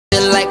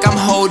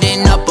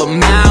holding up a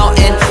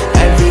mountain.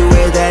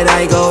 Everywhere that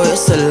I go,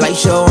 it's a light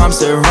show, I'm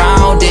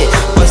surrounded.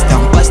 Bust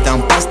down, bust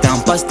down, bust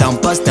down, bust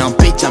down, bust down,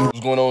 bitch, I'm...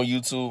 What's going on,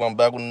 YouTube? I'm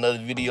back with another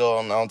video.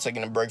 I'm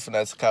taking a break from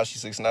that Tekashi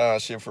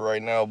 6ix9ine shit for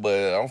right now,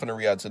 but I'm finna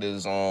react to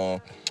this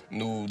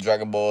new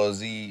Dragon Ball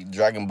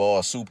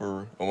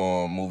Super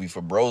movie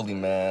for Broly,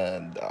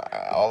 man.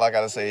 All I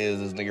gotta say is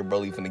this nigga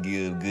Broly finna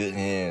give good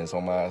hands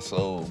on my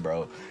soul,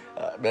 bro.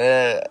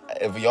 Man,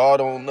 if y'all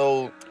don't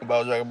know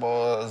about Dragon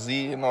Ball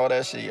Z and all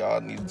that shit, y'all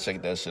need to check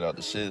that shit out.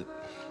 The shit,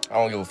 I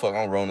don't give a fuck.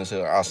 I'm grown as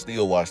hell. I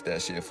still watch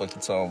that shit. Fuck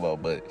you talking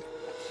about? But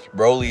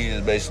Broly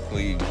is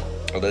basically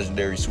a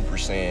legendary Super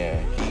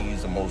Saiyan.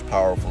 He's the most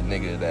powerful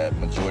nigga that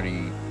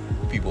majority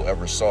people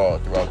ever saw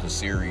throughout the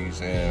series.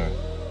 And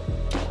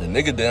the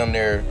nigga down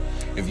there,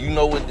 if you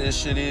know what this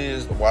shit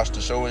is, watch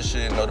the show and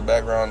shit, know the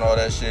background and all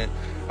that shit,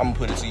 I'm gonna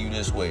put it to you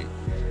this way.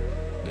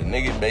 The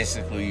nigga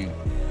basically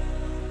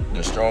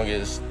the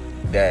strongest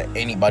that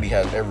anybody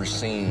has ever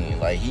seen.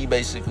 Like, he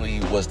basically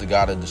was the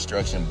god of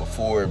destruction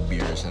before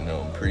Beerus and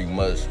them pretty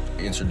much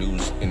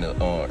introduced in the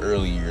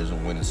early years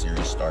of when the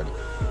series started.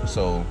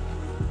 So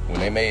when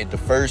they made the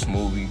first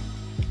movie,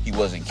 he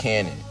wasn't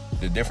canon.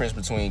 The difference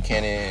between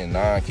canon and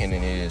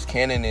non-canon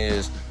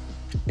is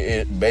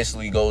it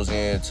basically goes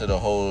into the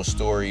whole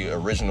story,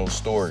 original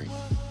story.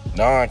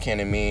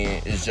 Non-canon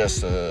mean it's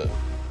just a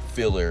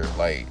filler,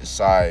 like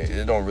side.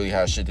 It don't really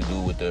have shit to do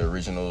with the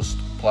original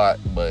plot,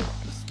 but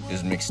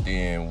it's mixed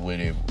in with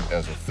it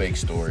as a fake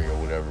story or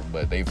whatever.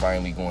 But they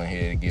finally going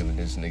ahead and giving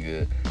this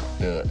nigga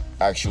the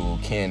actual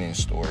canon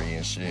story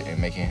and shit, and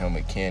making him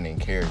a canon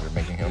character,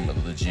 making him a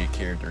legit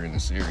character in the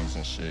series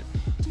and shit.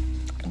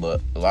 But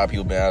a lot of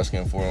people been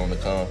asking for him to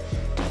come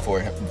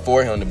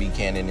before him to be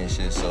canon and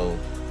shit, so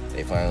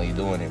they finally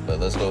doing it. But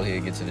let's go ahead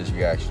and get to this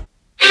reaction.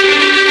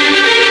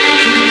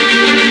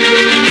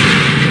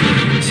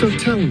 So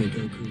tell me,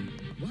 Goku,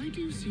 why do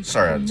you see...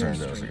 Sorry, I turned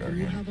that cigar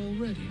you have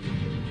already?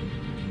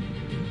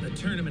 The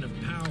tournament of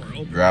power.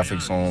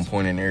 Graphics on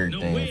point and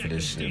everything for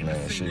this shit,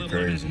 man. Shit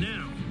crazy.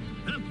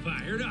 I'm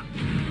fired up.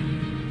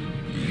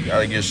 You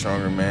gotta get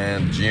stronger,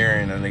 man.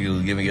 Jiren, that nigga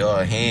was giving y'all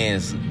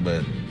hands,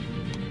 but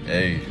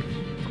hey.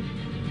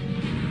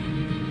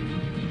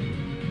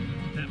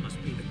 That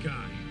must be the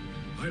guy.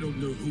 I don't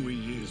know who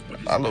he is, but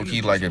I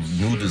low-key like a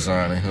new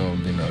design of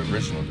him than the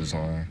original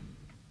design.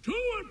 To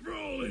it,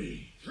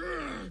 Broly!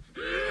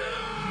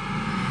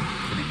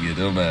 Get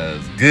them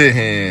as good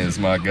hands,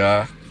 my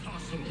guy.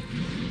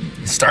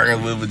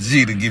 Starting with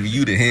Vegeta, giving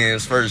you the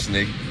hands first,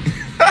 nigga.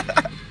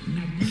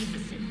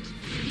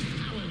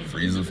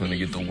 Frieza finna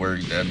get to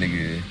work. That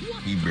nigga,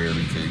 he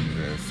barely could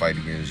even fight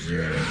against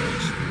Jiren.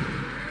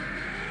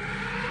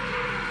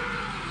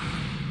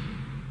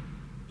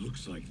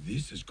 Looks like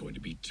this is going to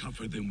be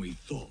tougher than we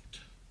thought.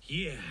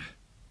 Yeah,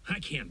 I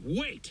can't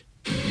wait.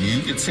 You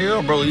can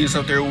tell, bro, he's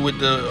up there with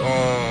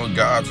the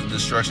gods of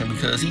destruction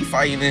because he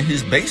fighting in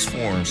his base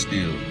form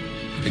still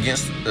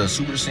against the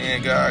Super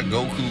Saiyan God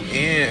Goku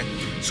and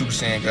Super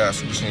Saiyan God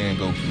Super Saiyan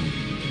Goku.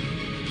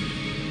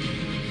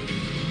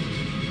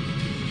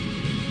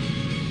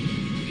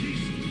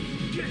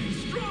 He's getting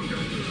stronger.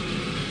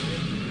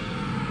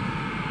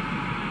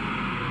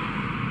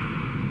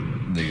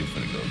 Nigga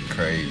finna go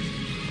crazy,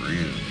 for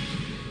real.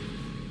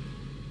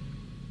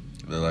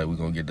 Look like we're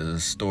gonna get the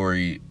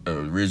story,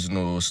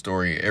 original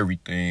story,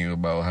 everything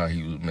about how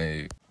he was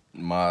made.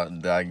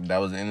 That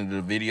was the end of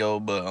the video,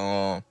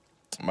 but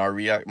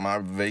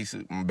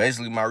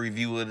basically my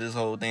review of this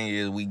whole thing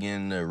is we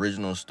getting the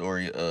original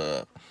story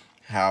of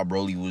how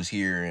Broly was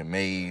here and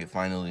made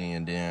finally,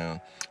 and then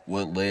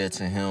what led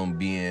to him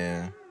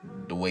being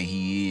the way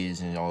he is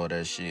and all of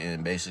that shit.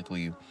 And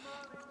basically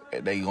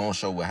they gonna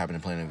show what happened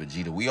to Planet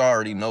Vegeta. We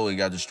already know it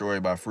got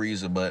destroyed by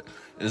Frieza, but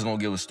it's gonna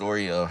give a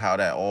story of how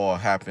that all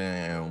happened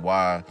and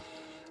why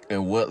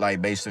and what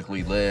like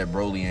basically led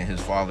Broly and his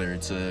father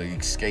to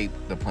escape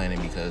the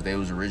planet, because they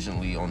was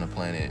originally on the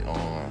planet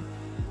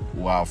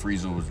while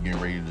Frieza was getting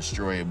ready to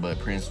destroy it. But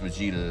Prince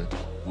Vegeta,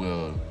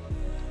 well,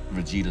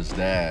 Vegeta's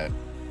dad,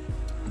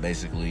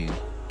 basically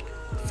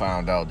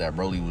found out that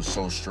Broly was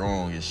so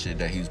strong and shit,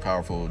 that he was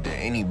powerful than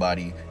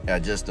anybody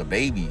as just a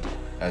baby.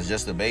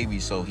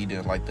 So he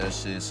didn't like that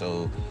shit,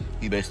 so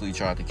he basically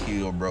tried to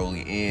kill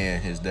Broly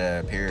and his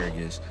dad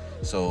Paragus.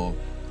 So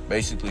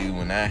basically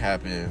when that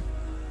happened,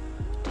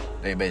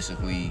 they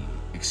basically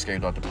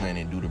escaped off the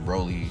planet due to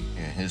Broly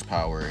and his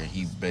power, and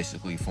he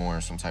basically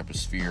formed some type of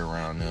sphere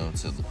around them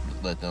to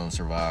let them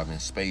survive in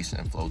space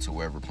and float to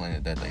wherever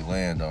planet that they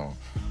land on.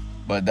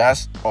 But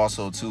that's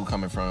also too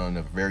coming from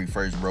the very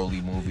first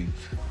Broly movie.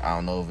 I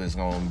don't know if it's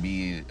gonna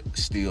be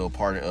still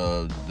part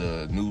of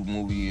the new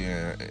movie,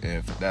 and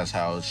if that's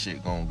how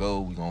shit gonna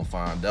go, we gonna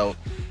find out.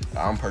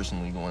 I'm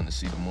personally going to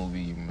see the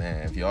movie,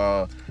 man. If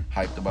y'all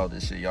hyped about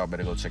this shit, y'all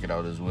better go check it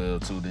out as well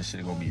too. This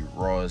shit gonna be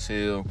raw as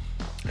hell.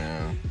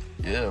 And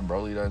yeah,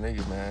 Broly, that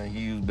nigga, man,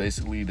 he was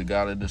basically the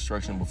god of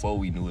destruction before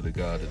we knew the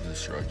god of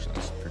destruction.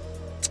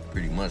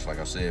 Pretty much, like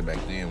I said back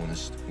then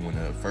when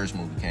the first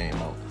movie came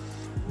out.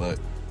 But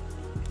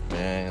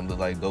Man, it look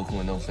like Goku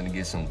and them finna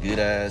get some good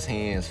ass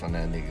hands from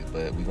that nigga.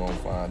 But we gonna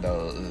find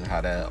out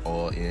how that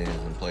all ends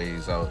and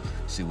plays out.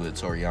 See what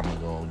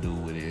Toriyama gonna do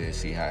with it.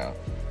 See how,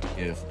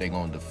 if they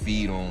gonna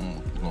defeat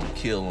him, gonna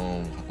kill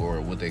him,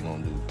 or what they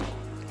gonna do.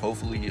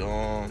 Hopefully,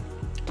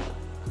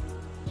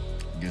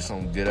 get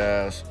some good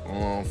ass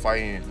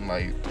fighting,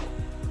 like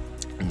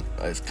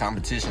it's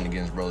competition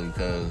against Broly,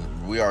 because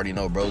we already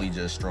know Broly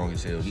just strong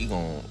as hell. He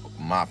gonna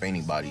mop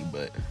anybody,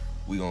 but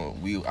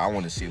I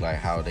want to see like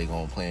how they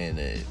gonna plan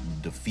to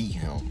defeat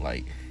him.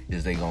 Like,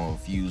 is they gonna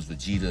fuse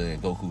Vegeta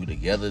and Goku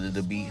together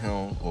to beat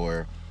him,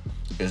 or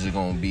is it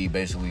gonna be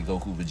basically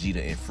Goku,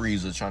 Vegeta, and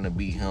Frieza trying to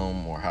beat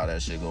him, or how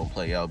that shit gonna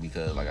play out?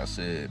 Because like I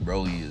said,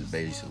 Broly is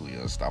basically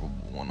unstoppable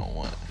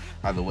one-on-one.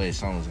 Either way,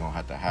 something's gonna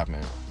have to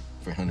happen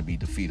for him to be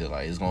defeated.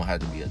 Like, it's gonna have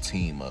to be a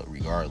team up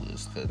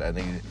regardless, because I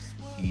think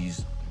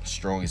he's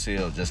strong as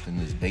hell just in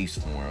his base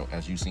form.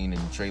 As you seen in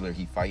the trailer,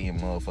 he fighting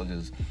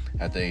motherfuckers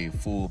at their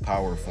full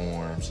power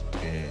forms,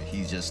 and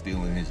he's just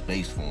still in his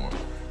base form.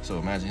 So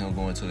imagine him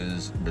going to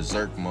his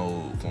berserk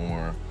mode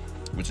form,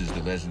 which is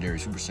the legendary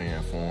Super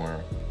Saiyan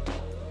form.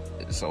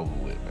 It's over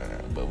with,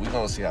 man. But we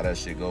gonna see how that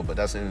shit go. But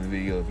that's the end of the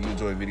video. If you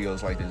enjoy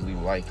videos like this, leave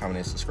a like, comment,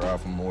 and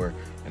subscribe for more,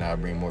 and I'll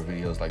bring more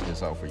videos like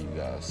this out for you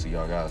guys. See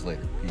y'all guys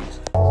later.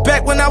 Peace.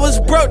 Back when I was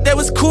broke, they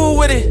was cool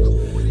with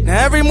it. Now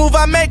every move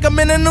I make, I'm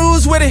in the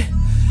news with it.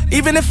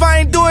 Even if I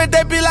ain't do it,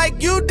 they be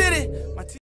like, you did it.